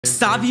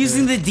Stop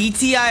using the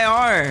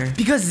DTIR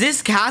because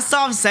this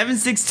Kastov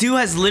 762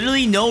 has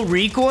literally no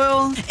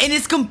recoil and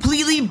it's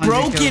completely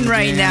broken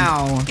right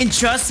now. And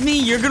trust me,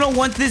 you're gonna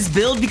want this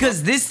build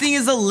because this thing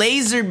is a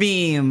laser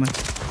beam.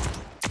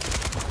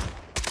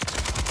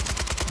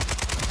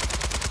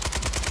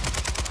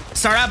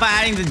 Start out by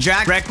adding the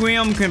Jack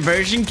Requiem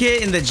conversion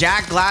kit in the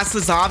Jack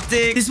glassless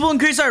optic. This will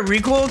increase our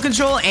recoil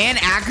control and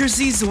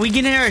accuracy so we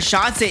can hit our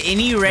shots at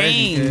any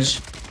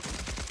range.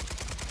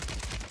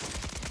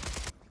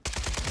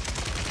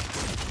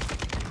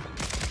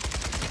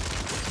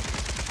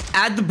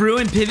 Add the brew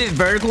and pivot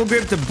vertical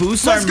grip to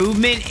boost our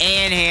movement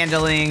and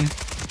handling.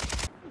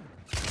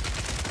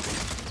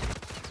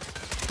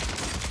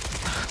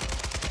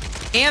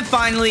 And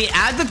finally,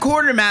 add the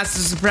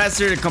quartermaster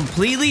suppressor to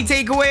completely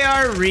take away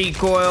our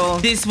recoil.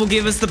 This will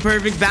give us the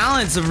perfect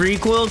balance of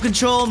recoil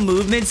control,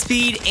 movement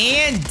speed,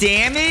 and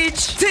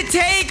damage to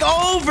take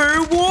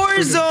over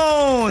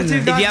Warzone.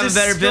 If you have a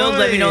better build,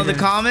 let me know in the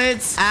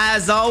comments.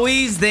 As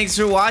always, thanks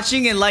for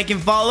watching and like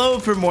and follow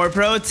for more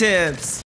pro tips.